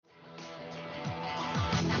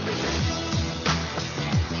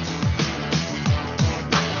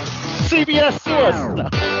CBS to us.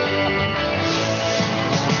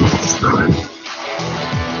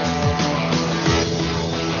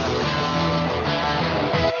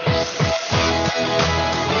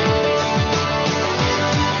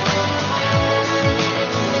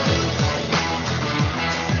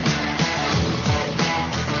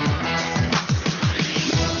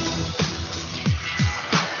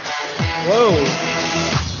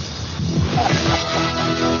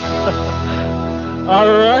 All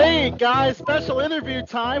right, guys, special interview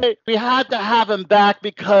time. We had to have him back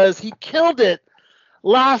because he killed it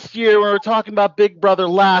last year when we were talking about Big Brother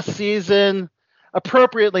last season.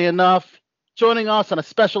 Appropriately enough, joining us on a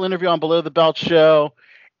special interview on Below the Belt show,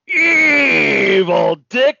 Evil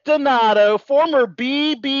Dick Donato, former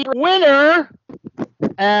BB winner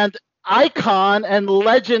and icon and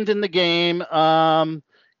legend in the game.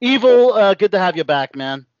 Evil, good to have you back,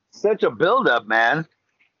 man. Such a build-up, man.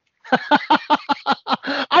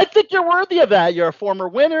 I think you're worthy of that. You're a former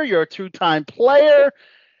winner. You're a two-time player.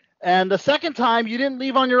 And the second time, you didn't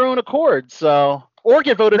leave on your own accord, or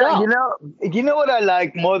get voted out. You know what I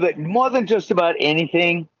like more than just about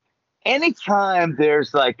anything? Anytime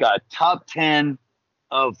there's like a top 10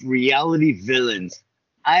 of reality villains,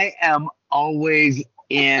 I am always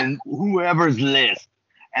in whoever's list.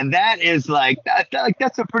 And that is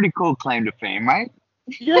that's a pretty cool claim to fame, right?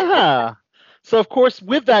 Yeah. So, of course,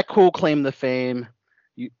 with that cool claim to fame,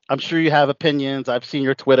 I'm sure you have opinions. I've seen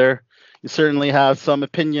your Twitter. You certainly have some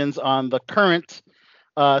opinions on the current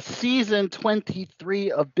season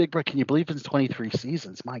 23 of Big Brother. Can you believe it's 23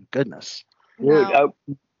 seasons? My goodness. Dude,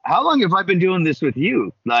 how long have I been doing this with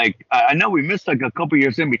you? Like, I know we missed like a couple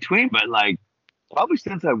years in between, but like probably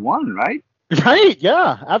since I won, right? Right.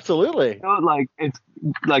 Yeah, absolutely.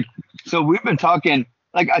 So we've been talking,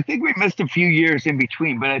 like, I think we missed a few years in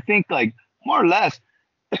between, but I think like more or less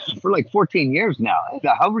for like 14 years now.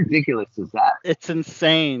 How ridiculous is that? It's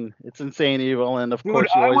insane. It's insane, Evil. And of course,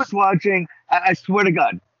 I was watching, I swear to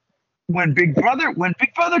God, when Big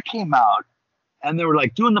Brother came out and they were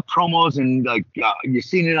like doing the promos and like you're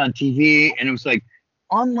seeing it on TV, and it was like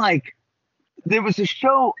there was a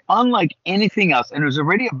show unlike anything else, and it was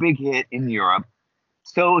already a big hit in Europe.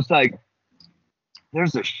 So it was like,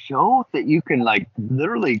 there's a show that you can like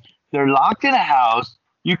literally, they're locked in a house.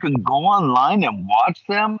 You can go online and watch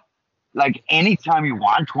them like anytime you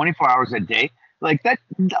want, 24 hours a day. Like that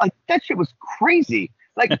shit was crazy.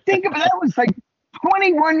 Like, think of it, that was like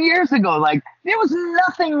 21 years ago. Like, there was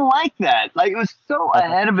nothing like that. Like, it was so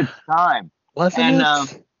ahead of its time. Wasn't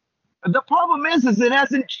it? The problem is it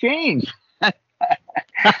hasn't changed.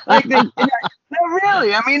 Like, not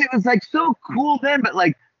really. I mean, it was like so cool then, but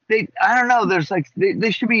like I don't know. There's like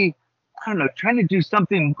they should be, I don't know, trying to do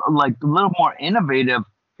something like a little more innovative.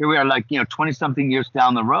 Here we are, like, 20 something years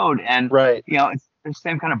down the road, and right, it's the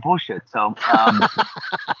same kind of bullshit. So,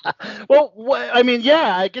 well, I mean,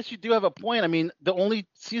 yeah, I guess you do have a point. I mean, the only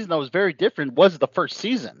season that was very different was the first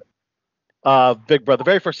season of Big Brother, the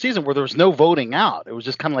very first season where there was no voting out. It was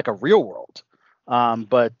just kind of like a real world.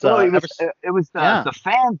 But it was the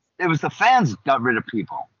fans. It was the fans got rid of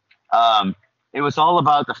people. It was all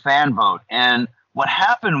about the fan vote, and what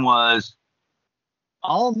happened was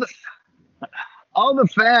all the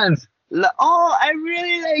fans. Oh, I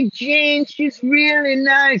really like Jane. She's really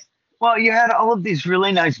nice. Well, you had all of these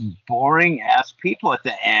really nice, boring ass people at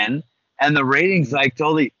the end, and the ratings like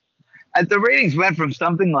totally. The ratings went from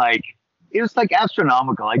something like, it was like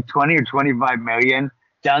astronomical, like 20 or 25 million,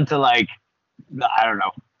 down to like, I don't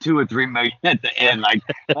know, 2 or 3 million at the end. Like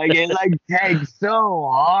it like tagged so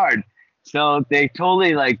hard. So they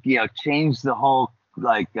totally changed the whole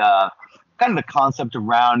kind of the concept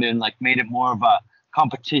around, and like made it more of a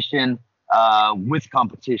competition with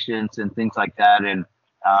competitions and things like that. And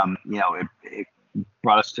it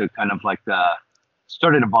brought us to kind of like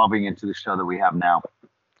started evolving into the show that we have now.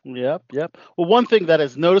 Yep. Well, one thing that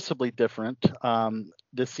is noticeably different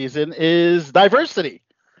this season is diversity.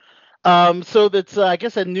 So that's, I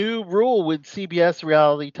guess, a new rule with CBS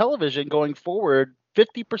reality television going forward.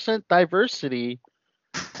 50% diversity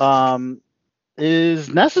is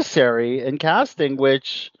necessary in casting,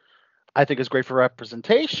 which I think is great for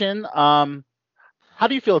representation. How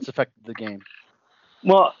do you feel it's affected the game?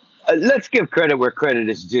 Well, let's give credit where credit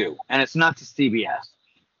is due, and it's not to CBS.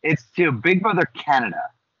 It's to Big Brother Canada.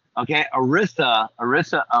 Okay, Arisa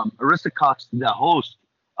Cox, the host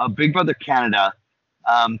of Big Brother Canada,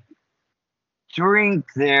 when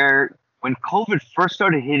COVID first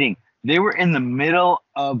started hitting, they were in the middle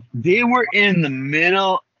of the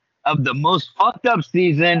most fucked up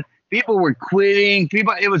season. People were quitting.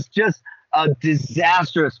 It was just a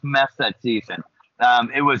disastrous mess that season.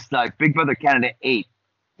 It was like Big Brother Canada 8.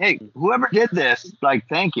 hey, whoever did this, like,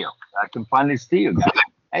 thank you. I can finally see you guys.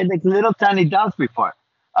 I had like little tiny dots before,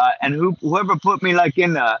 and whoever put me like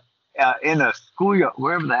in a schoolyard,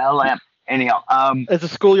 wherever the hell I am. Anyhow, Is the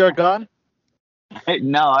schoolyard gone?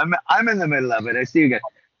 no, I'm in the middle of it. I see you guys,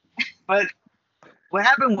 but what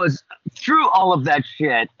happened was through all of that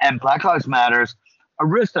shit and Black Lives Matters,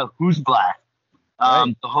 Arista, who's black,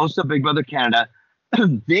 Right. the host of Big Brother Canada,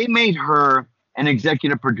 they made her an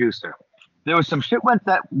executive producer. There was some shit went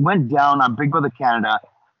down on Big Brother Canada,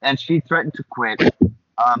 and she threatened to quit.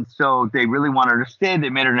 So they really wanted her to stay. They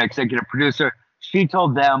made her an executive producer. She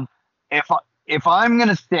told them, if I'm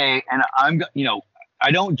gonna stay, and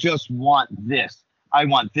I don't just want this. I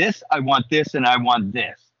want this. I want this, and I want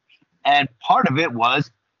this. And part of it was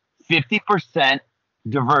 50%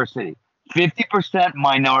 diversity, 50%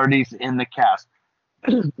 minorities in the cast.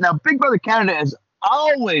 Now, Big Brother Canada has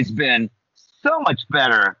always been so much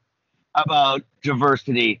better about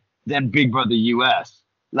diversity than Big Brother US.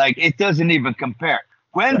 Like, it doesn't even compare.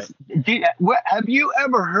 Have you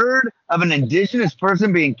ever heard of an Indigenous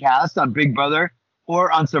person being cast on Big Brother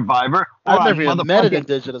or on Survivor? Or I've never even met an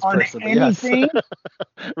Indigenous person. Anything? Yes.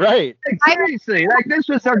 Right. Like, seriously, like, this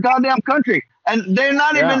is our goddamn country, and they're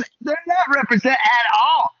not represented at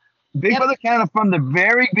all. Big Brother Canada from the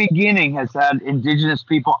very beginning has had Indigenous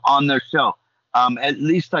people on their show, at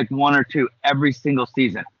least like one or two every single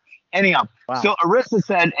season. Anyhow, So Arista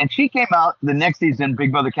said, and she came out the next season,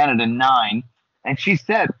 Big Brother Canada 9, and she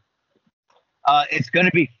said it's going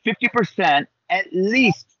to be 50%, at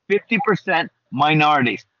least 50%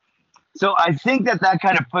 minorities. So I think that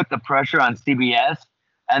kind of put the pressure on CBS,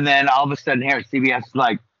 and then all of a sudden here, CBS is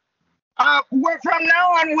like, we're from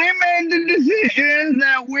now on, we made the decision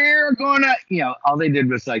that we're going to, all they did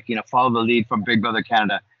was like, follow the lead from Big Brother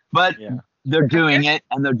Canada. But they're doing it,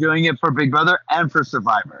 and they're doing it for Big Brother and for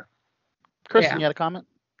Survivor. Kristen, you had a comment?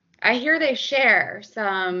 I hear they share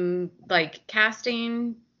some like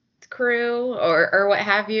casting crew or what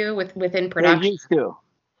have you within production. They used to.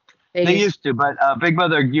 They used to, but Big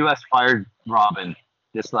Brother US fired Robin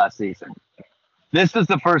this last season. This is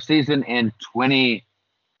the first season in 20.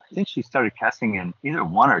 I think she started casting in either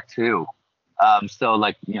 1 or 2. So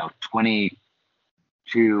like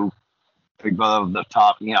 22 Big Brother of the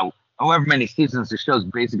top. However many seasons the show's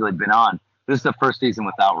basically been on. This is the first season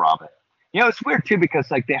without Robin. It's weird too because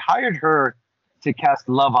like they hired her to cast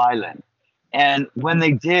Love Island, and when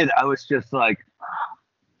they did, I was just like,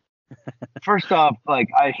 first off, like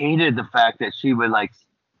I hated the fact that she would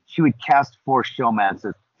cast 4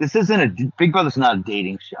 showmances. This isn't Big Brother's not a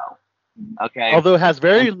dating show, okay? Although it has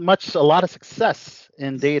very much a lot of success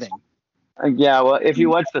in dating. Yeah, well, if you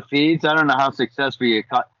watch the feeds, I don't know how successful you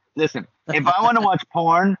caught. Listen, if I want to watch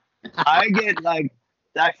porn,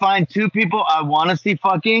 I find 2 people I want to see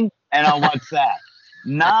fucking, and I'll watch that.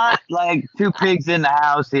 Not like 2 pigs in the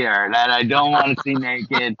house here that I don't want to see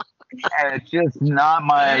naked. It's just not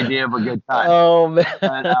my idea of a good time. Oh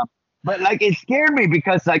man! But like it scared me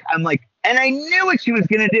because like I'm like, and I knew what she was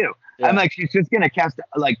gonna do. Yeah. I'm like, she's just gonna cast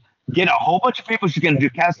get a whole bunch of people. She's gonna do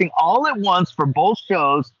casting all at once for both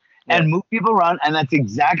shows and move people around, and that's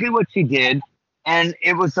exactly what she did. And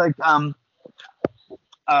it was like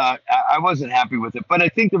I wasn't happy with it, but I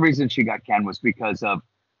think the reason she got canned was because of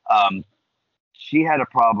she had a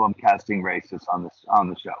problem casting racists on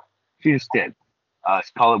the show. She just did. Let's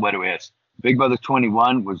call it what it is. Big Brother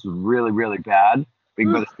 21 was really, really bad. Big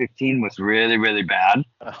Brother 15 was really, really bad.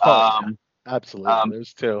 Absolutely.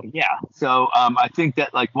 There's 2. Yeah. So I think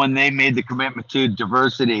that like when they made the commitment to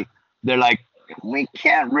diversity, they're like, we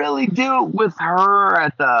can't really do it with her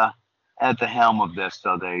at the helm of this.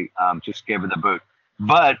 So they just gave her the boot.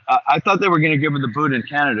 But I thought they were going to give her the boot in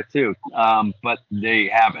Canada too. But they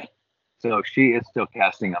haven't. So she is still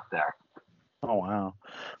casting up there. Oh, wow.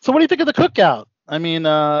 So what do you think of the cookout? I mean,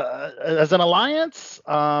 as an alliance,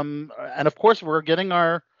 and of course, we're getting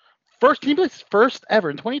our first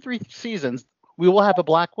ever in 23 seasons, we will have a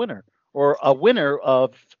black winner or a winner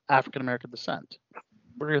of African-American descent.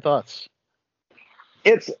 What are your thoughts?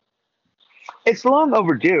 It's long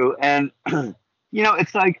overdue. And,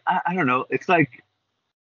 it's like, I don't know. It's like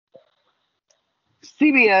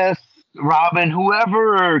CBS, Robin,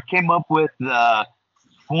 whoever came up with the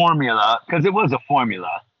formula, because it was a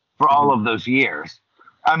formula for all of those years.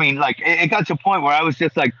 I mean, like it got to a point where I was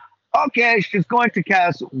just like, okay, she's going to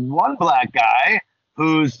cast one black guy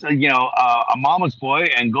who's a mama's boy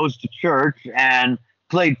and goes to church and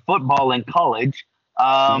played football in college.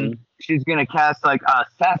 She's going to cast like a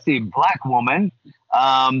sassy black woman.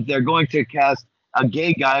 They're going to cast a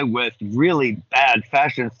gay guy with really bad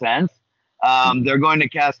fashion sense. They're going to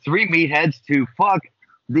cast 3 meatheads to fuck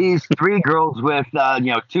these three girls with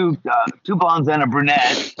two blondes and a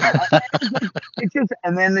brunette. It's just,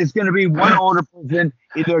 and then there's going to be one older person,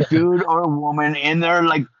 either a dude or a woman, in their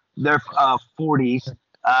 40s.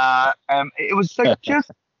 It was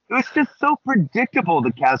just so predictable,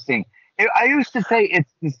 the casting. I used to say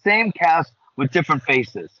it's the same cast with different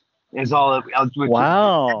faces. Is all it,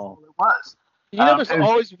 wow. It was. There's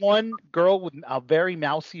always one girl with a very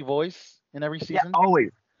mousy voice in every season. Yeah,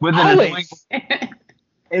 always. Always.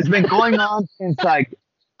 It's been going on since I'm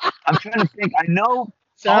trying to think. I know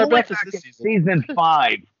Sarah all the way Beth is back this in season. season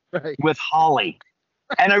 5 Right. with Holly,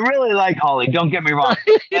 and I really like Holly. Don't get me wrong.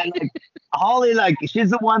 And, Holly, she's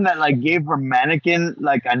the one that gave her mannequin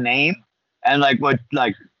a name, and would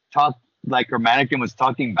talk her mannequin was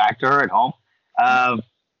talking back to her at home.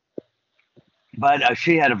 But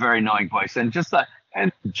she had a very annoying voice, and just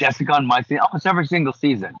and Jessica on my scene almost every single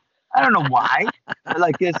season. I don't know why.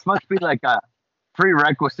 But, this must be a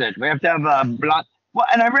prerequisite. We have to have a blonde. Well,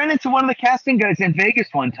 and I ran into one of the casting guys in Vegas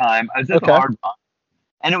one time. I was at the Hard Rock,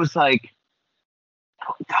 and it was oh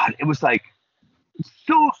God, it was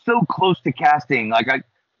so close to casting.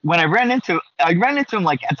 When I ran into him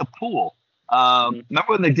at the pool. Remember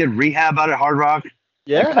when they did rehab out at Hard Rock?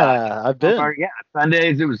 Yeah, I've been. Yeah,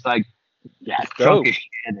 Sundays it was drunk as shit,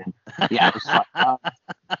 and it was fun.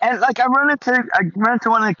 And I ran into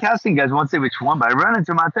one of the casting guys. I won't say which one, but I ran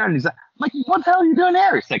into him out there, and he's like, "What the hell are you doing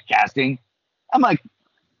there?" He's like, "Casting." I'm like,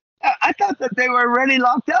 I thought that they were already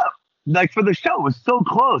locked up, for the show. It was so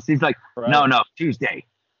close. He's like, right. No, Tuesday.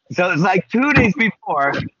 So it's 2 days before,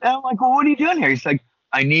 and I'm like, "Well, what are you doing here?" He's like,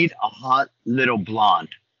 "I need a hot little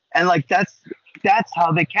blonde," and that's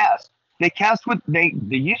how they cast. They cast they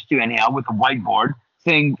used to anyhow with a whiteboard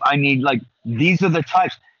saying, "I need these are the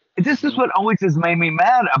types." This is what always has made me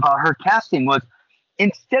mad about her casting was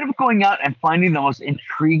instead of going out and finding the most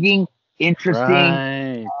intriguing,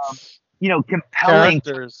 interesting, compelling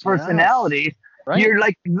personalities, yes. Right. You're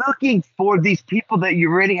looking for these people that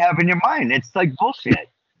you already have in your mind. It's bullshit.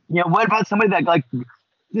 What about somebody that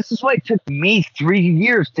this is why it took me 3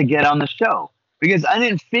 years to get on the show because I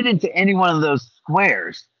didn't fit into any one of those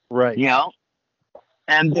squares. Right.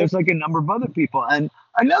 And there's a number of other people. And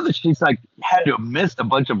I know that she's had to have missed a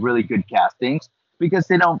bunch of really good castings because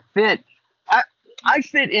they don't fit. I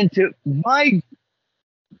fit into my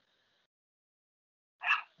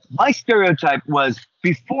stereotype was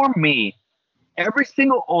before me, every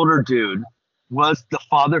single older dude was the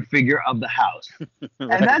father figure of the house. Right.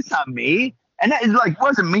 And that's not me. And that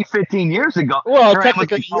wasn't me 15 years ago. Well,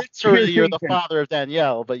 technically, literally, you're the father of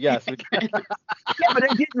Danielle, but yes. Yeah, but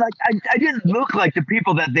I didn't look like the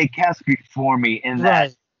people that they cast before me in that,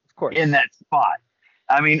 of course. In that spot.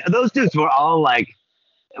 I mean, those dudes were all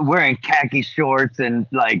wearing khaki shorts and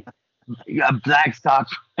black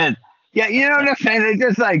socks. And yeah, you know what I'm saying? They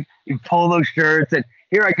just polo shirts, and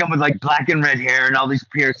here I come with black and red hair and all these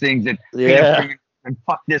piercings and and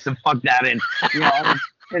fuck this and fuck that, and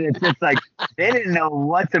and it's just they didn't know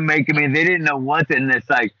what to make of me. They didn't know what to, and it's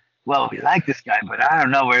well, we like this guy, but I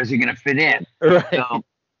don't know, where is he going to fit in? Right. So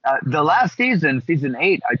the last season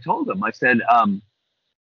 8, I told them, I said,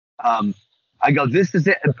 I go, this is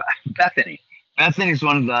it. Bethany's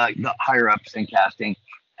one of the higher ups in casting,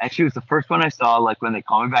 and she was the first one I saw when they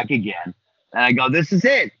called me back again, and I go, this is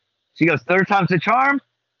it. She goes, third time's the charm.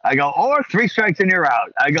 I go, or 3 strikes and you're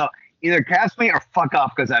out. I go, either cast me or fuck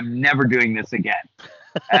off because I'm never doing this again.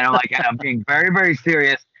 And I'm being very, very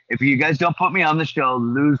serious. If you guys don't put me on the show,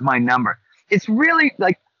 lose my number. It's really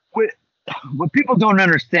what people don't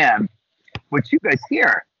understand, what you guys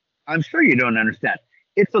hear, I'm sure you don't understand.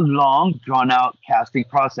 It's a long, drawn-out casting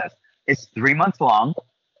process. It's 3 months long.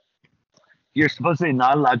 You're supposedly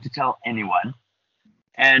not allowed to tell anyone.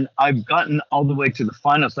 And I've gotten all the way to the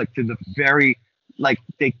finals, to the very,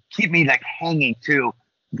 they keep me hanging to,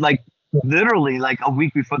 literally a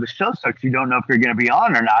week before the show starts. You don't know if you're going to be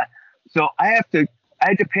on or not. So I had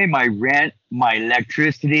to pay my rent, my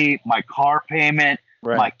electricity, my car payment,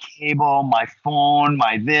 right. My cable, my phone,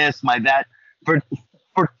 my this, my that for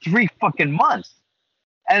 3 fucking months.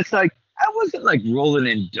 And it's I wasn't rolling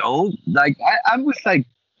in dough. I was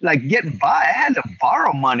getting by. I had to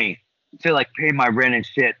borrow money to pay my rent and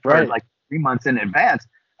shit for right. 3 months in advance.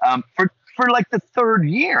 For the 3rd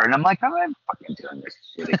year, and I'm I'm fucking doing this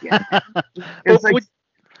shit again. It's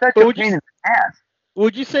such a pain in the ass.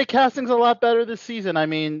 Would you say casting's a lot better this season? I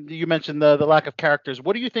mean, you mentioned the lack of characters.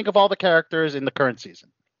 What do you think of all the characters in the current season?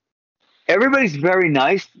 Everybody's very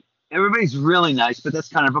nice. Everybody's really nice, but that's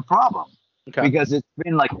kind of a problem because it's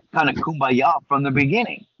been kind of kumbaya from the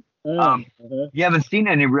beginning. You haven't seen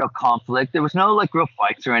any real conflict. There was no real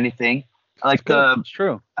fights or anything. It's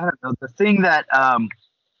true. I don't know, the thing that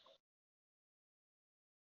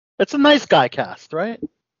It's a nice guy cast, right?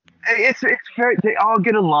 It's very, they all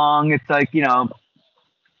get along. It's like, I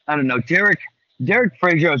don't know, Derek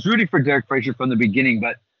Fraser. I was rooting for Derek Fraser from the beginning,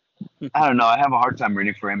 but I don't know. I have a hard time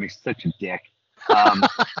rooting for him. He's such a dick.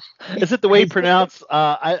 Is it the way you pronounce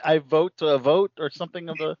I vote to a vote or something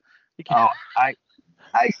of the? Oh, I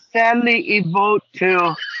sadly vote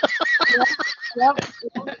to.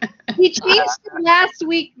 He changed it last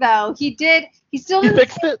week, though. He did. He still didn't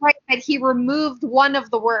fixed say it? it right, but he removed one of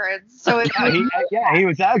the words. So it He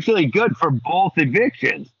was actually good for both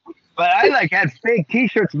evictions. But I had fake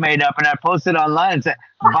T-shirts made up, and I posted online and said,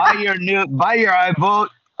 buy your I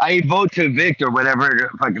vote to evict or whatever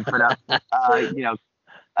if I can put up.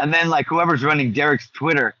 And then whoever's running Derek's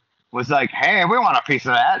Twitter was like, hey, we want a piece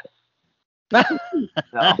of that. So,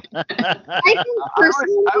 I think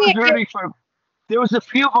I was rooting for. There was a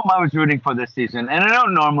few of them I was rooting for this season, and I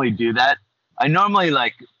don't normally do that. I normally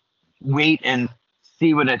wait and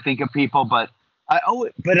see what I think of people, but I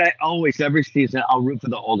always every season I'll root for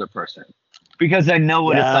the older person because I know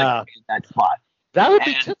what it's like in that spot. That would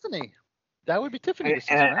be Tiffany. That would be Tiffany.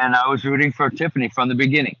 And I was rooting for Tiffany from the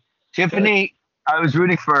beginning. Tiffany, I was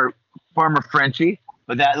rooting for Farmer Frenchie,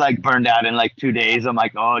 but that burned out in 2 days. I'm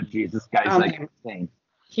like, oh Jesus, guy's insane.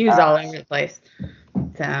 He was all over the place.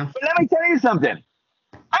 So. But let me tell you something.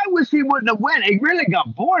 I wish he wouldn't have went. It really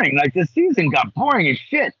got boring. The season got boring as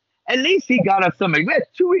shit. At least he got us something. We had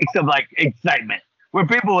 2 weeks of excitement where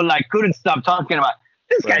people were couldn't stop talking about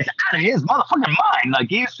this guy's out of his motherfucking mind.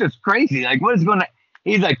 He's just crazy. What is going to?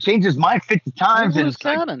 He's changed his mind 50 times. He was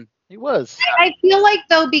canon. He was. I feel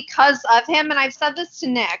though, because of him, and I've said this to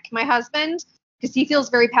Nick, my husband, because he feels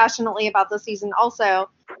very passionately about the season also.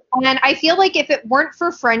 And I feel if it weren't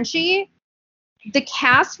for Frenchie, the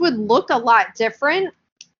cast would look a lot different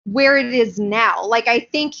where it is now. I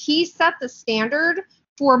think he set the standard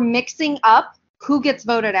for mixing up who gets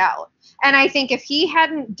voted out. And I think if he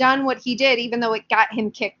hadn't done what he did, even though it got him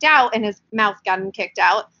kicked out and his mouth got him kicked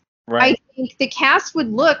out, right. I think the cast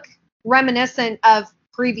would look reminiscent of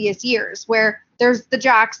previous years where there's the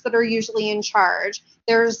jocks that are usually in charge.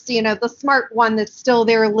 There's, the smart one that's still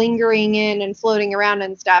there lingering in and floating around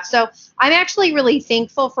and stuff. So I'm actually really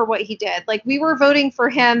thankful for what he did. We were rooting for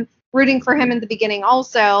him in the beginning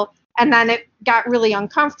also, and then it got really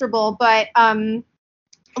uncomfortable. But and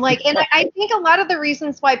I think a lot of the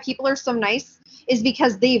reasons why people are so nice is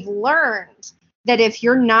because they've learned that if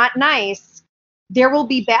you're not nice, there will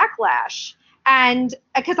be backlash. And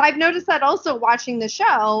because I've noticed that also watching the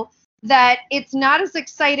show, that it's not as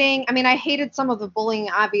exciting. I mean, I hated some of the bullying,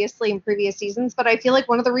 obviously, in previous seasons, but I feel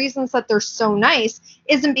one of the reasons that they're so nice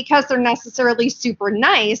isn't because they're necessarily super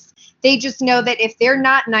nice. They just know that if they're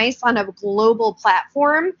not nice on a global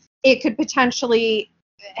platform, it could potentially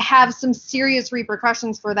have some serious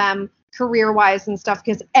repercussions for them career-wise and stuff,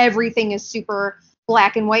 because everything is super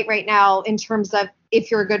black and white right now in terms of if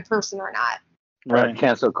you're a good person or not. Right.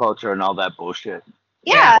 Cancel culture and all that bullshit.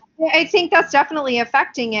 Yeah, I think that's definitely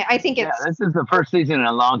affecting it. I think it's. Yeah, this is the first season in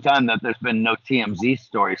a long time that there's been no TMZ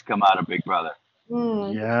stories come out of Big Brother.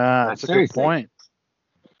 Yeah, that's a good point.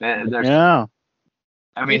 Yeah.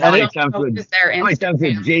 I mean, how many times did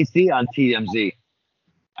JC on TMZ?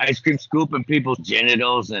 Ice cream scooping people's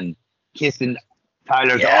genitals and kissing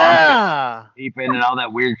Tyler's arm, peeping and all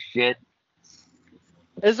that weird shit.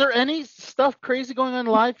 Is there any stuff crazy going on in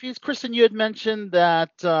live feeds? Kristen, you had mentioned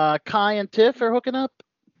that Kai and Tiff are hooking up.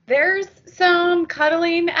 There's some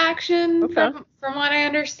cuddling action from what I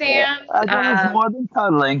understand. I think it's more than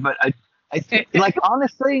cuddling, but I think,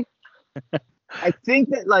 honestly, I think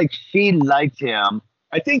that she liked him.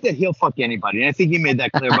 I think that he'll fuck anybody, and I think he made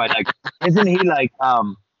that clear by isn't he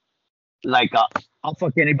I'll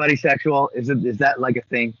fuck anybody sexual? Is that a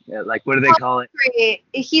thing? What do they call it?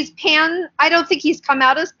 He's pan. I don't think he's come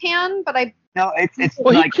out as pan, but No, it's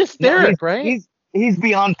he kissed Derek, right? He's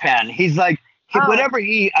beyond pan. He's whatever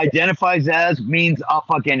he identifies as means I'll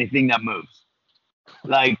fuck anything that moves.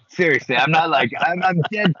 Seriously, I'm not I'm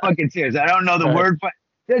dead fucking serious. I don't know the word, but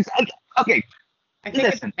there's okay.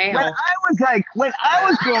 Listen, when I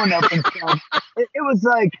was growing up and stuff, it was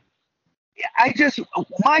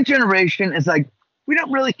my generation is we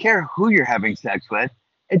don't really care who you're having sex with.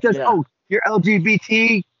 It just, you're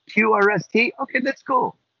LGBTQRST. Okay, that's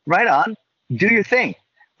cool. Right on. Do your thing.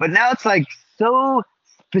 But now it's so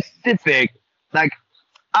specific.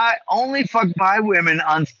 I only fuck bi women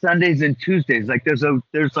on Sundays and Tuesdays. There's a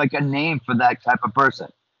name for that type of person.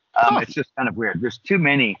 It's just kind of weird. There's too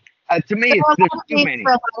many. To me, there's too many.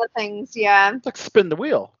 For a lot of things, yeah. It's spin the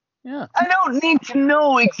wheel. Yeah. I don't need to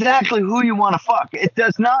know exactly who you want to fuck. It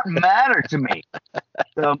does not matter to me.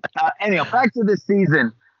 So, anyhow, back to this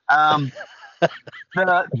season.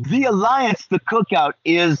 the alliance, the cookout,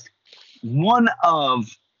 is one of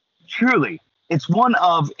it's one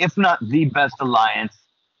of, if not the best alliance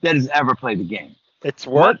that has ever played the game. It's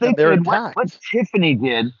What worked they and they're did, intact. what Tiffany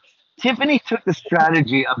did, Tiffany took the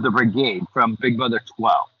strategy of the brigade from Big Brother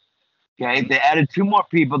 12. Okay, they added 2 more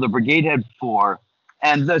people. The brigade had 4,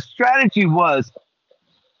 and the strategy was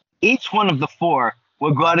each one of the 4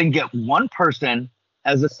 will go out and get 1 person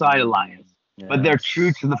as a side alliance, but they're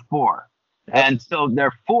true to the 4. Yep. And so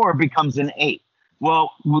their 4 becomes an 8.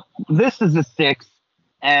 Well, this is a 6,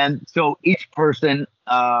 and so each person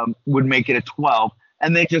would make it a 12,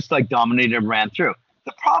 and they just like dominated and ran through.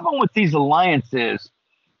 The problem with these alliances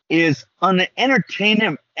is on an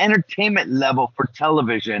entertainment level for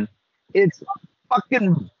television, it's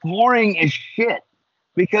fucking boring as shit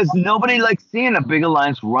because nobody likes seeing a big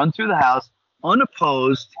alliance run through the house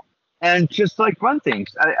unopposed and just like run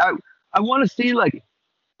things. I want to see like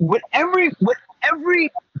what every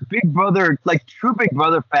Big Brother, like true Big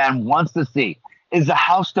Brother fan wants to see is a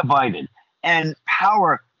house divided and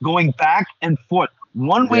power going back and forth.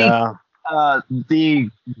 One week, the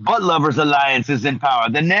Butt Lovers Alliance is in power.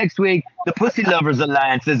 The next week, the Pussy Lovers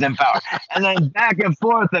Alliance is in power. And then back and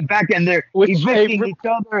forth and back, and they're evicting each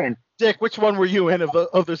other. And Dick, which one were you in of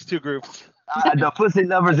those 2 groups? the Pussy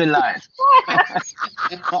Lovers Alliance.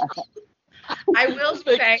 I will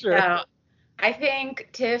say, though, I think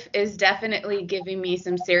Tiff is definitely giving me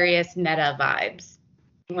some serious Netta vibes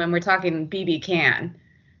when we're talking BB Can.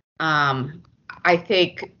 I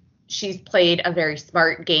think she's played a very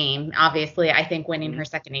smart game. Obviously, I think winning her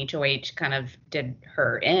second HOH kind of did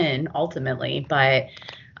her in ultimately, but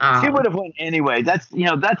she would have won anyway. That's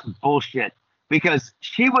bullshit because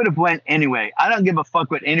she would have went anyway. I don't give a fuck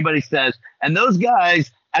what anybody says. And those guys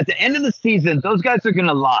at the end of the season, those guys are going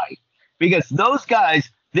to lie because those guys,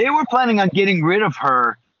 they were planning on getting rid of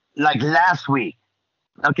her like last week.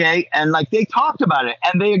 Okay. And like they talked about it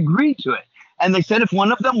and they agreed to it. And they said if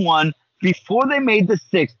one of them won before they made the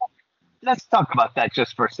 6th, let's talk about that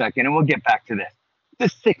just for a second and we'll get back to this. The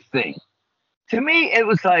 6th thing. To me, it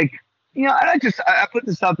was like, I put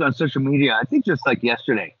this out there on social media, I think just like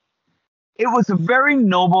yesterday. It was a very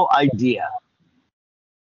noble idea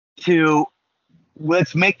to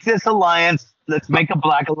let's make this alliance, let's make a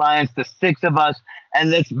black alliance, the 6 of us, and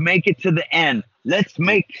let's make it to the end. Let's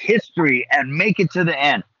make history and make it to the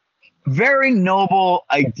end. Very noble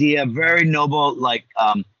idea, very noble, like,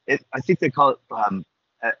 I think they call it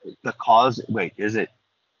the cause. Wait, is it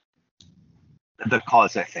the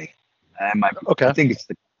cause? I think. Okay. I think it's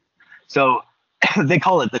so they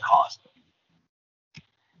call it the cause,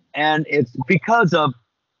 and it's because of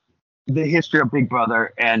the history of Big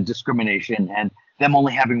Brother and discrimination, and them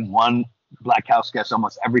only having 1 black house guest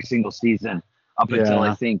almost every single season up until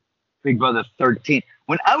I think Big Brother 13.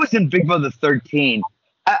 When I was in Big Brother 13,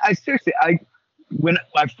 I seriously, when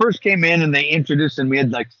I first came in and they introduced and we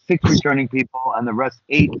had like 6 returning people and the rest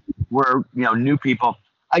 8 were, new people.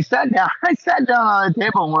 I sat down on the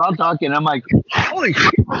table and we're all talking. I'm like, holy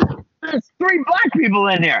shit, there's 3 black people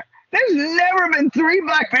in here. There's never been 3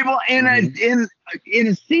 black people in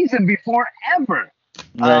a season before ever.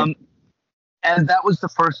 Right. And that was the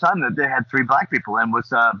first time that they had 3 black people and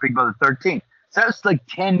was Big Brother 13. So that was like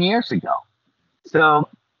 10 years ago. So,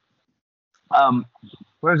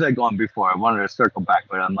 where was I going before? I wanted to circle back,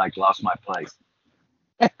 but I'm like lost my place.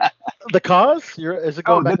 The cause? Is it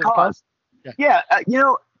going back to the cause? Yeah,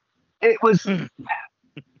 it was.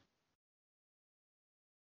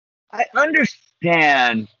 I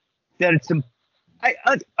understand that it's.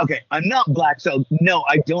 Okay, I'm not black, so no,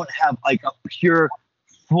 I don't have like a pure,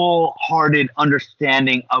 full-hearted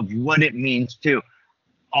understanding of what it means to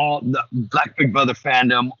all the Black Big Brother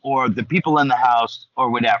fandom or the people in the house or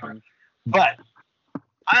whatever. But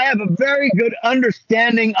I have a very good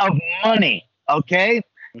understanding of money, okay?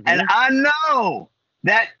 Mm-hmm. And I know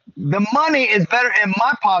that the money is better in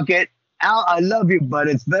my pocket. Al, I love you, but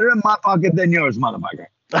it's better in my pocket than yours, motherfucker.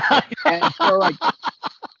 And so, like,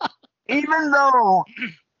 even though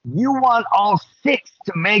you want all 6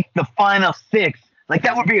 to make the final 6, like,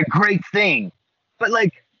 that would be a great thing. But,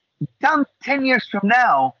 like, down 10 years from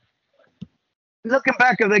now, looking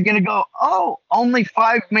back, are they going to go, oh, only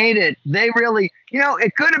 5 made it? They really,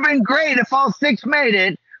 it could have been great if all 6 made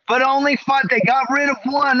it, but only 5, they got rid of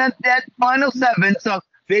 1 at that final 7, so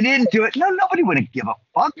they didn't do it. No, nobody would give a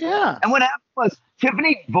fuck. Yeah. And what happened was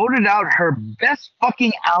Tiffany voted out her best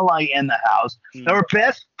fucking ally in the house, her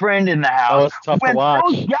best friend in the house. Oh, it's tough to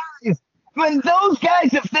watch. When those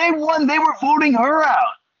guys, if they won, they were voting her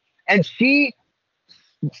out. And she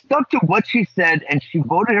stuck to what she said, and she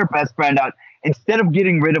voted her best friend out instead of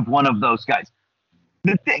getting rid of one of those guys.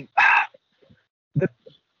 The thing,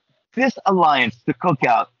 this alliance, the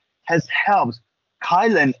Cookout, has helped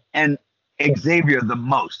Kylan and Xavier the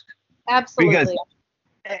most. Absolutely.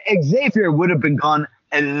 Because Xavier would have been gone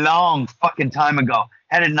a long fucking time ago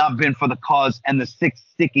had it not been for the cause and the six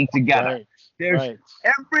sticking together. Right. There's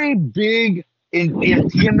every big,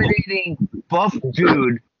 intimidating, buff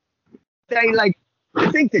dude. I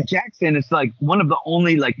think that Jackson is like one of the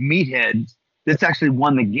only like meatheads that's actually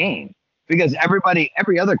won the game, because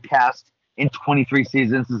every other cast in 23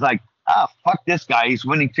 seasons is like, fuck this guy, he's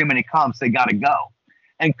winning too many comps, they gotta go.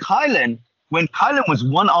 And Kylan, when Kylan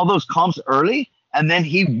won all those comps early, and then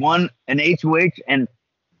he won an HOH and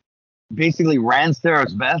basically ran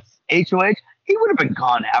Sarah's best HOH, he would have been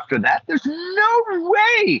gone after that. There's no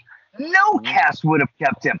way. No cast would have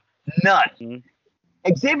kept him. None.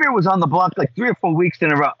 Xavier was on the block like 3 or 4 weeks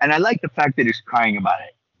in a row, and I like the fact that he's crying about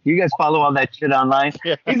it. You guys follow all that shit online?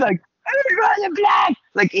 Yeah. He's like, I was on the block.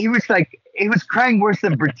 Like he was crying worse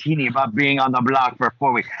than Bertini about being on the block for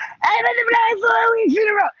 4 weeks. I'm on the block 4 weeks in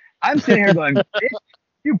a row. I'm sitting here going,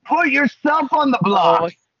 you put yourself on the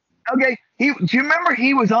block. Okay. Do you remember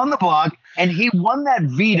he was on the block and he won that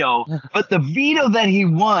veto? But the veto that he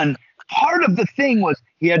won, part of the thing was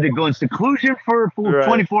he had to go in seclusion for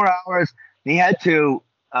 24 hours. He had to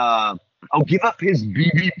give up his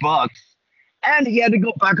BB bucks, and he had to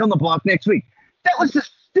go back on the block next week. That was the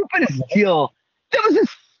stupidest deal. That was the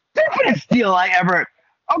stupidest deal I ever.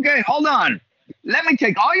 Okay, hold on. Let me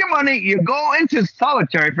take all your money. You go into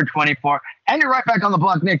solitary for 24, and you're right back on the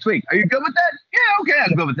block next week. Are you good with that? Yeah, okay,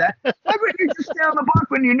 I'm good with that. Why would you just stay on the block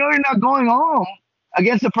when you know you're not going home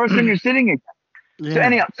against the person you're sitting against? Yeah. So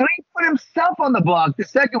anyhow, he put himself on the block the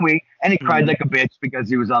second week, and he cried like a bitch because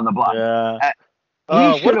he was on the block. Yeah.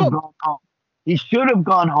 He should have gone home. He should have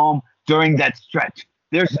gone home during that stretch.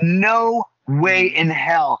 There's no way in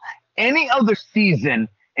hell any other season,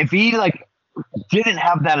 if he didn't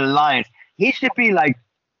have that alliance, he should be like,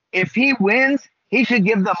 if he wins, he should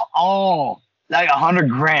give them all like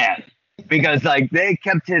 $100,000, because they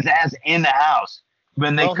kept his ass in the house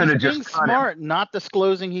when they could have just cut smart, him. Not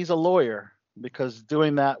disclosing he's a lawyer, because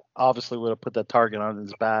doing that obviously would have put that target on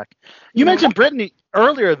his back. You mentioned Brittany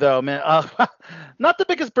earlier, though, man. Not the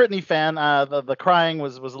biggest Brittany fan. The crying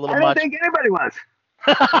was a little much. I don't think anybody was.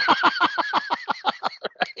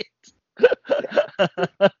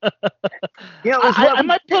 I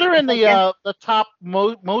might put her in the top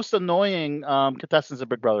most annoying contestants of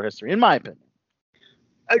Big Brother history, in my opinion.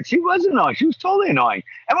 She was annoying. She was totally annoying.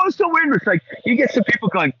 And what was so weird was you get some people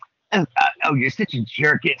going, "Oh, you're such a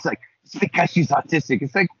jerk." It's like, it's because she's autistic.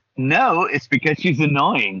 It's like, no, it's because she's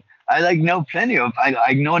annoying. I know plenty of.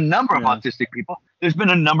 I know a number of autistic people. There's been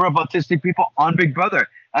a number of autistic people on Big Brother.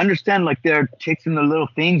 I understand their ticks and the little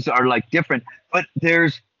things are different, but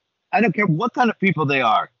I don't care what kind of people they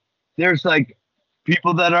are. There's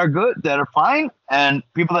people that are good, that are fine, and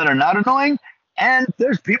people that are not annoying, and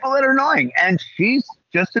there's people that are annoying, and she's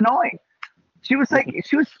just annoying. She was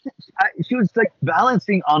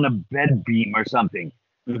balancing on a bed beam or something,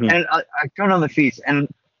 and I turned on the feeds, and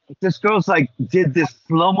this girl's did this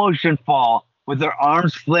slow motion fall with her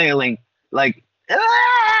arms flailing, went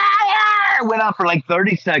on for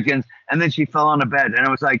 30 seconds, and then she fell on a bed, and I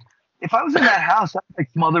was like, if I was in that house, I'd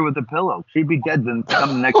smother with a pillow. She'd be dead then come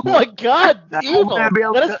the next morning. Oh my God, evil! That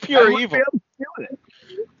is pure evil.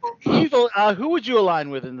 Evil. Who would you align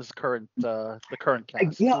with in this current the current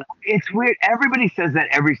cast? Yeah, it's weird. Everybody says that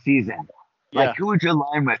every season. Who would you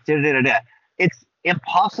align with? It's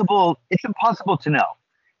impossible. It's impossible to know.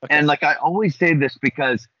 Okay. And I always say this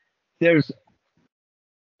because there's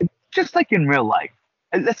just in real life.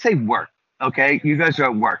 Let's say work. Okay, you guys are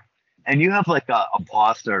at work, and you have a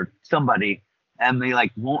boss or somebody, and they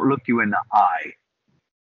won't look you in the eye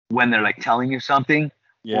when they're telling you something,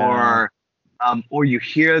 or you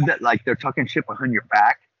hear that they're talking shit behind your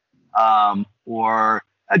back, or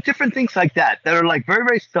different things like that are very,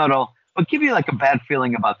 very subtle, but give you a bad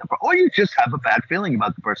feeling about the person, or you just have a bad feeling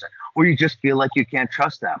about the person, or you just feel like you can't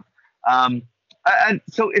trust them. And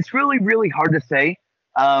so it's really, really hard to say.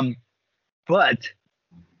 But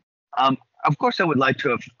of course, I would like to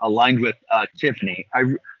have aligned with Tiffany.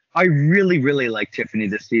 I really, really like Tiffany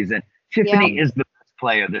this season. Tiffany is the best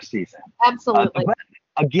player this season. Absolutely.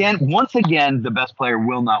 Once again, the best player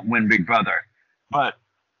will not win Big Brother, but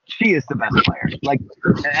she is the best player.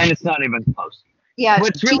 And it's not even close. Yeah.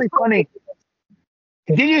 What's really funny?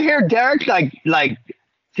 Did you hear Derek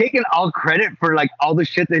taking all credit for all the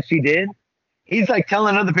shit that she did? He's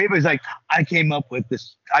telling other people, he's I came up with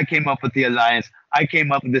this. I came up with the alliance. I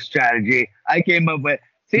came up with the strategy. I came up with.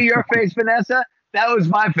 See your face, Vanessa? That was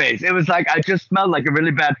my face. It was I just smelled like a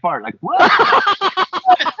really bad fart. What?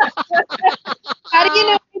 How do you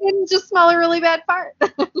know I didn't just smell a really bad fart.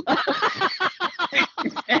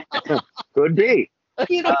 Could be.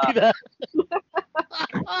 You don't do that.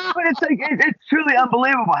 But it's like it's truly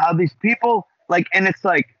unbelievable how these people like, and it's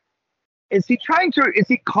like, is he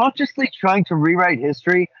consciously trying to rewrite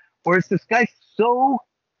history, or is this guy so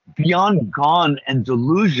beyond gone and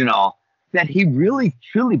delusional that he really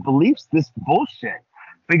truly believes this bullshit?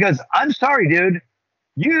 Because I'm sorry, dude,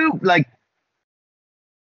 you like,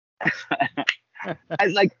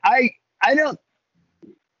 I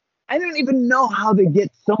don't even know how they get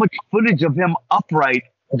so much footage of him upright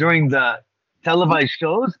during the televised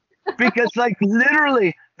shows, because like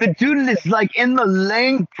literally the dude is like in the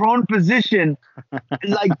laying prone position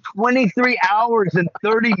like 23 hours and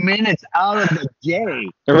 30 minutes out of the day.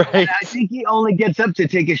 Right. And I think he only gets up to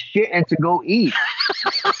take a shit and to go eat.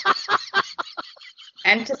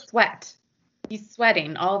 And to sweat. He's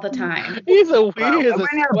sweating all the time. He's a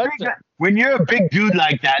when you're a big dude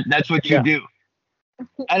like that, that's what you do.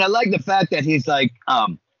 And I like the fact that he's like,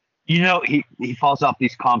 he falls off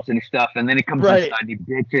these comps and stuff, and then he comes inside these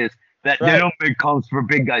bitches that they don't make comps for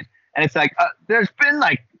big guys. And it's like, there's been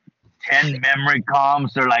like 10 memory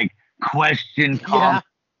comps or like question comps.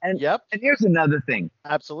 Yeah. And here's another thing.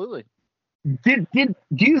 Absolutely. Do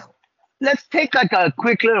you, let's take like a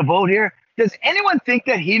quick little vote here. Does anyone think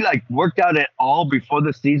that he like worked out at all before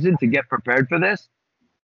the season to get prepared for this?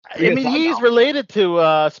 I mean, he's related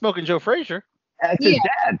to Smoking Joe Frazier. That's his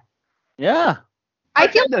dad. Yeah. I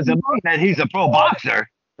feel that doesn't mean that he's a pro boxer.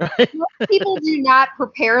 people do not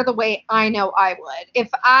prepare the way I know I would. If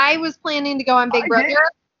I was planning to go on Big Brother,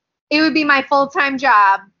 it would be my full-time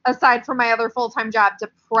job, aside from my other full-time job, to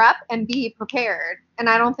prep and be prepared. And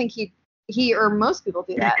I don't think he or most people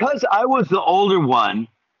do that. Because I was the older one,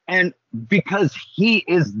 and because he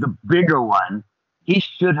is the bigger one, he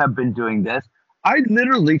should have been doing this. I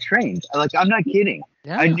literally trained. Like, I'm not kidding.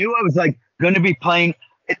 Yeah. I knew I was like going to be playing.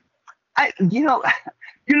 You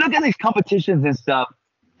look at these competitions and stuff,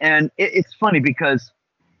 and it's funny because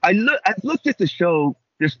I've looked at the show.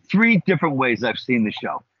 There's 3 different ways I've seen the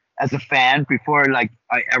show as a fan before, like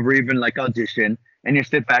I ever even like audition. And you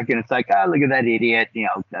sit back and it's like, look at that idiot,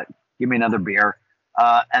 give me another beer.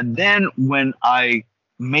 And then when I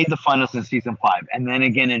made the finals in season 5, and then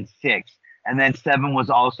again in 6, and then 7 was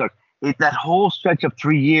All-Stars. That whole stretch of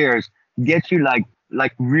 3 years gets you like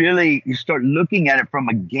really, you start looking at it from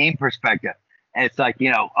a game perspective. And it's like,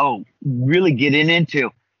 really getting into,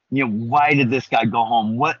 why did this guy go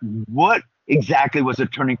home? What exactly was the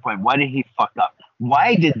turning point? Why did he fuck up?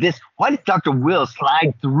 Why did Dr. Will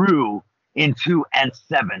slide through in 2 and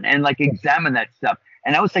 7 and like examine that stuff?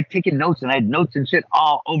 And I was like taking notes, and I had notes and shit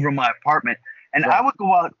all over my apartment. And I would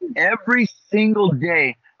go out every single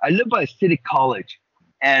day. I lived by a city college,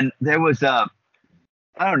 and there was it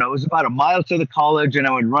was about a mile to the college, and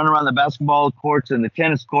I would run around the basketball courts and the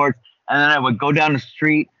tennis courts, and then I would go down the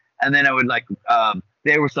street, and then I would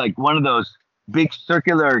there was like one of those big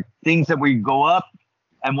circular things that we go up,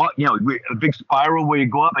 and a big spiral where you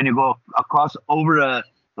go up and you go across over the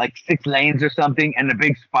like 6 lanes or something, and a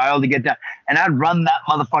big spiral to get down. And I'd run that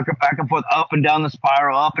motherfucker back and forth, up and down the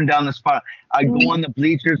spiral, up and down the spiral. I'd go on the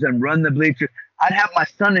bleachers and run the bleachers. I'd have my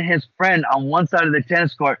son and his friend on one side of the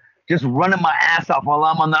tennis court, just running my ass off while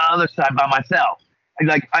I'm on the other side by myself.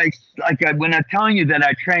 When I'm telling you that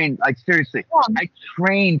I trained, like seriously, I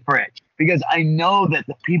trained for it because I know that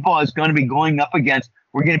the people I was going to be going up against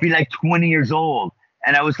were going to be like 20 years old.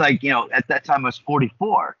 And I was like, at that time I was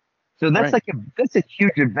 44. So that's that's a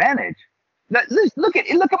huge advantage. Look at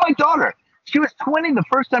my daughter. She was 20 the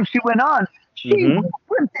first time she went on. She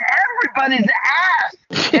whipped everybody's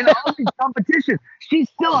ass in all these competitions. She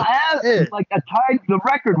still has tied the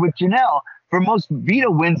record with Janelle for most veto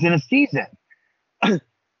wins in a season.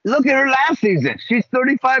 Look at her last season. She's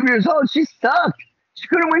 35 years old. She sucked. She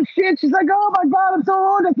couldn't win shit. She's like, oh my God, I'm so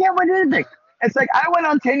old. I can't win anything. It's like, I went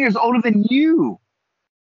on 10 years older than you.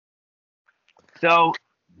 So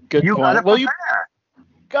good you point.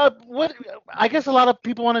 got what I guess a lot of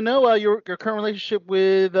people want to know your current relationship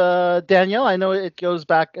with Danielle. I know it goes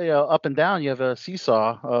back up and down. You have a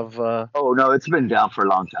seesaw of. Oh no, it's been down for a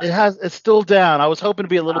long time. It's still down. I was hoping to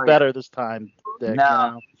be a little better this time, Dick.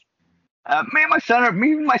 No. Me and my son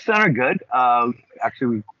are good. Actually,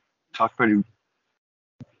 we talked pretty.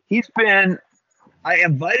 I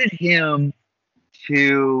invited him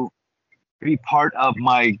to be part of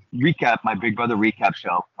my Big Brother recap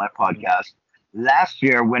show, my podcast, last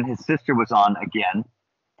year when his sister was on again.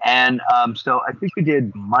 And so I think we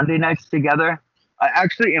did Monday nights together. I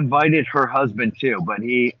actually invited her husband too, but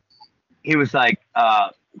he was like,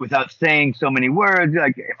 without saying so many words,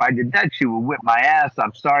 like, if I did that, she would whip my ass.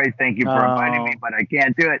 I'm sorry. Thank you for inviting me, but I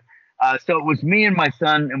can't do it. So it was me and my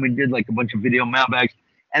son, and we did like a bunch of video mailbags.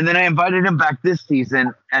 And then I invited him back this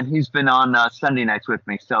season, and he's been on Sunday nights with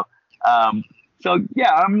me. So,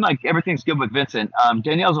 yeah, I'm like, everything's good with Vincent.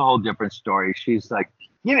 Danielle's a whole different story. She's like,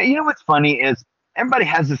 you know what's funny is everybody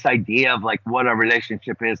has this idea of like what a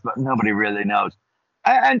relationship is, but nobody really knows.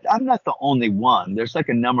 I'm not the only one. There's like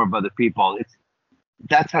a number of other people.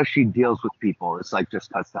 That's how she deals with people. It's like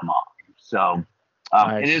just cuts them off. So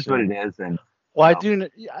it is what it is. And well,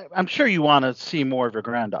 I'm sure you want to see more of your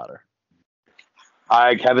granddaughter.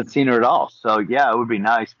 I haven't seen her at all. So yeah, it would be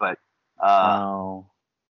nice. But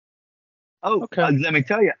okay. Let me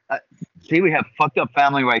tell you. See, we have fucked up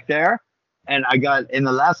family right there. And I got in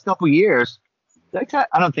the last couple of years. I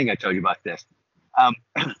don't think I told you about this. I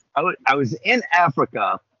was in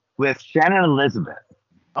Africa with Shannon Elizabeth.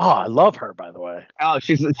 Oh, I love her, by the way. Oh,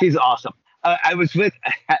 she's awesome. I was with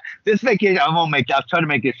this vacation. I'll try to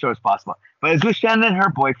make it as short as possible. But I was with Shannon and her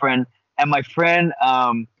boyfriend and my friend.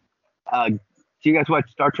 Do you guys watch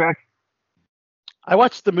Star Trek? I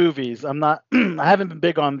watched the movies. I haven't been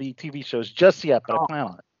big on the TV shows just yet, but I plan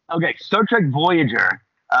on it. Okay, Star Trek Voyager,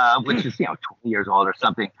 which is 20 years old or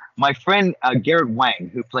something. My friend Garrett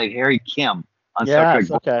Wang, who played Harry Kim on Star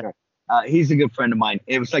Trek Voyager, he's a good friend of mine.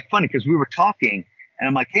 It was like funny because we were talking, and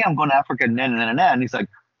I'm like, "Hey, I'm going to Africa," and he's like,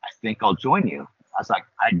 "I think I'll join you." I was like,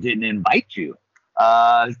 "I didn't invite you."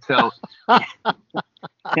 So I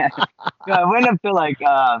went up to like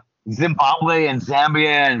Zimbabwe and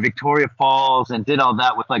Zambia and Victoria Falls and did all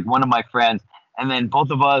that with like one of my friends, and then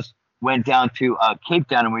both of us went down to Cape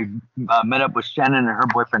Town, and we met up with Shannon and her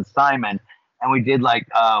boyfriend Simon, and we did like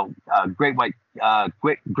great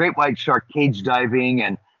white shark cage diving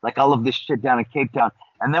and like all of this shit down in Cape Town.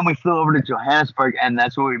 And then we flew over to Johannesburg, and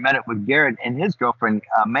that's where we met up with Garrett and his girlfriend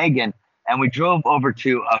Megan, and we drove over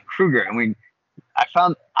to Kruger, and I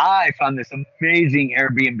found this amazing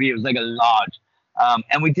Airbnb. It was like a lodge,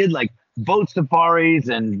 and we did like boat safaris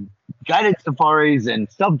and guided safaris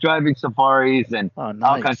and self-driving safaris and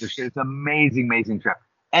all kinds of shit. It's an amazing trip.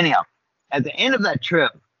 Anyhow, at the end of that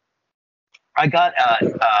trip, I got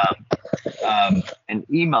an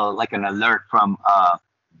email, like an alert from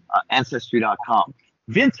Ancestry.com.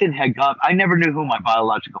 Vincent I never knew who my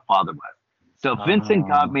biological father was. So Vincent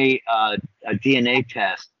got me a DNA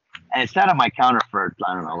test, and it sat on my counter for,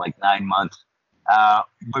 I don't know, like 9 months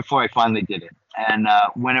before I finally did it. And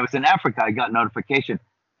when I was in Africa, I got notification.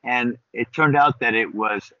 And it turned out that it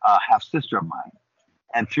was a half-sister of mine.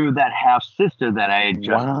 And through that half-sister that I had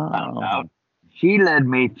just found out, she led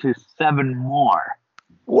me to 7 more.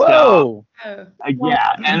 Whoa! So,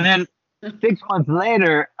 yeah. And then 6 months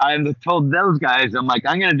later, I told those guys, I'm like,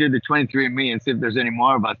 I'm going to do the 23andMe and see if there's any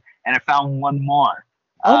more of us. And I found 1 more.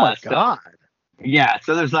 Oh, my God. Yeah.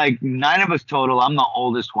 So there's like 9 of us total. I'm the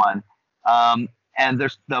oldest one. And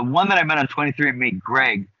there's the one that I met on 23andMe,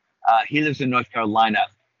 Greg. He lives in North Carolina.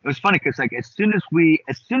 It was funny because like as soon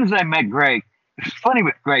as I met Greg, it was funny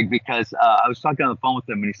with Greg because I was talking on the phone with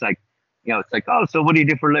him, and he's like, it's like, "Oh, so what do you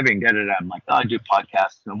do for a living?" Da, da, da. I'm like, "Oh, I do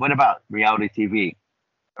podcasts." And what about reality TV?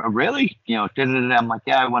 Oh, really? Da, da, da. I'm like,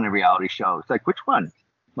 "Yeah, I want a reality show." It's like, "Which one?" I'm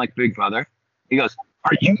like, "Big Brother." He goes,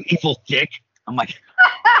 "Are you evil dick?" I'm like,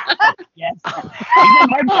 "Yes." He's like,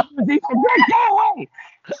 "My brother's evil dick. Go away."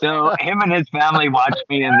 So him and his family watched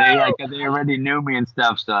me, and they already knew me and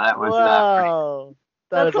stuff. So that was wow.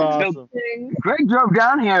 That is awesome. So Greg drove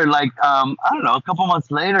down here like I don't know, a couple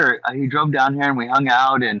months later. He drove down here and we hung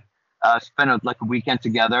out and spent a weekend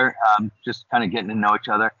together, just kind of getting to know each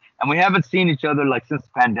other. And we haven't seen each other like since the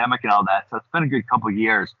pandemic and all that. So it's been a good couple of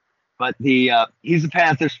years. But he's a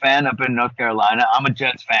Panthers fan up in North Carolina. I'm a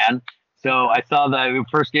Jets fan. So I saw the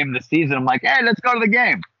first game of the season. I'm like, "Hey, let's go to the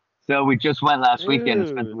game." So we just went last weekend and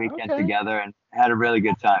spent the weekend together and had a really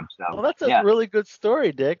good time. So well, that's a really good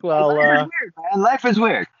story, Dick. Well, life is weird, man. Life is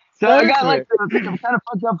weird. So I got like some kind of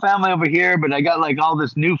fucked up family over here, but I got like all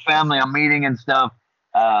this new family I'm meeting and stuff.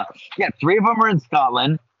 3 of them are in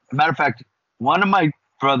Scotland. As a matter of fact, one of my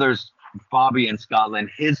brothers, Bobby, in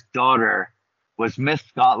Scotland, his daughter was Miss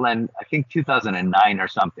Scotland, I think 2009 or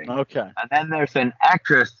something. Okay. And then there's an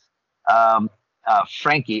actress,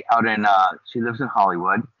 Frankie, out in she lives in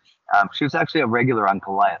Hollywood. She was actually a regular on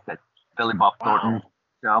Goliath at Billy Bob Thornton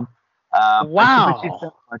show. Wow. She's done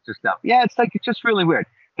a bunch of stuff. Yeah, it's just really weird.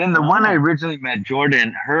 Then the one I originally met,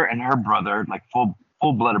 Jordan, her and her brother, like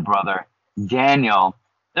full-blooded brother, Daniel,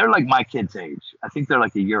 they're like my kids' age. I think they're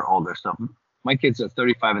like a year older. So my kids are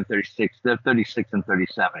 35 and 36. They're 36 and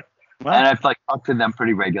 37. Wow. And I've like talked to them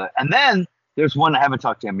pretty regular. And then there's one, I haven't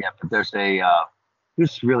talked to him yet, but there's he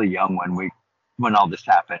was really young when all this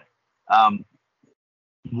happened.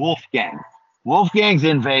 Wolfgang. Wolfgang's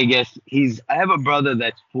in Vegas. I have a brother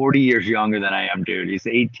that's 40 years younger than I am, dude. He's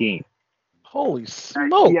 18. Holy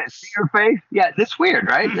smokes! Yeah, see your face? Yeah, that's weird,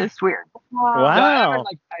 right? That's weird. Wow.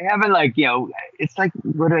 So I haven't it's like,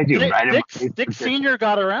 what do I do? Dick Senior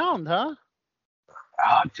got around, huh?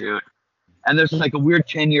 Oh, dude. And there's like a weird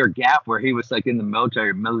 10-year gap where he was like in the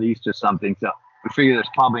military, Middle East or something. So we figure there's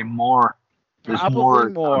probably more. There's more.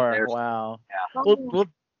 Wow. Yeah. Well,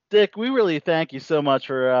 Dick, we really thank you so much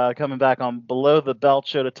for coming back on Below the Belt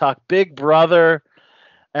Show to talk Big Brother.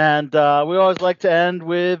 And we always like to end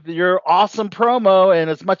with your awesome promo and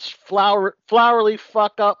as much flowery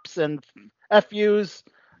fuck ups and FUs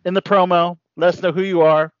in the promo. Let us know who you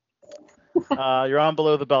are. You're on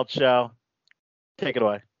Below the Belt Show. Take it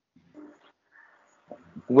away.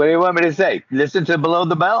 What do you want me to say? Listen to Below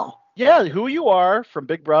the Bell. Yeah, who you are from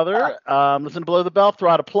Big Brother. Listen to Below the Bell. Throw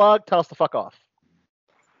out a plug. Tell us to fuck off.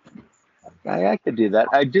 I could do that.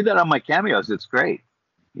 I do that on my cameos. It's great.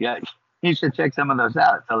 Yeah. You should check some of those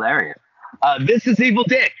out. It's hilarious. This is Evil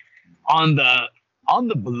Dick on the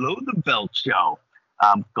Below the Belt Show.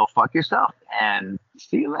 Go fuck yourself and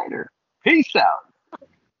see you later. Peace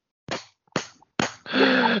out.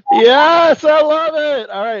 Yes, I love it.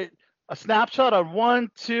 All right. A snapshot on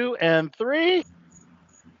 1, 2, and 3.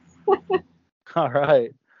 All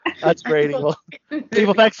right. That's great, Evil.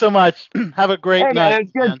 Evil, thanks so much. Have a great night.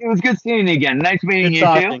 It was good seeing you again. Nice meeting you too.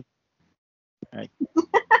 All right.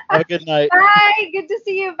 Have a good night. Bye. Good to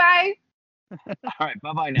see you. Bye. All right.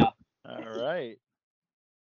 Bye-bye now. All right.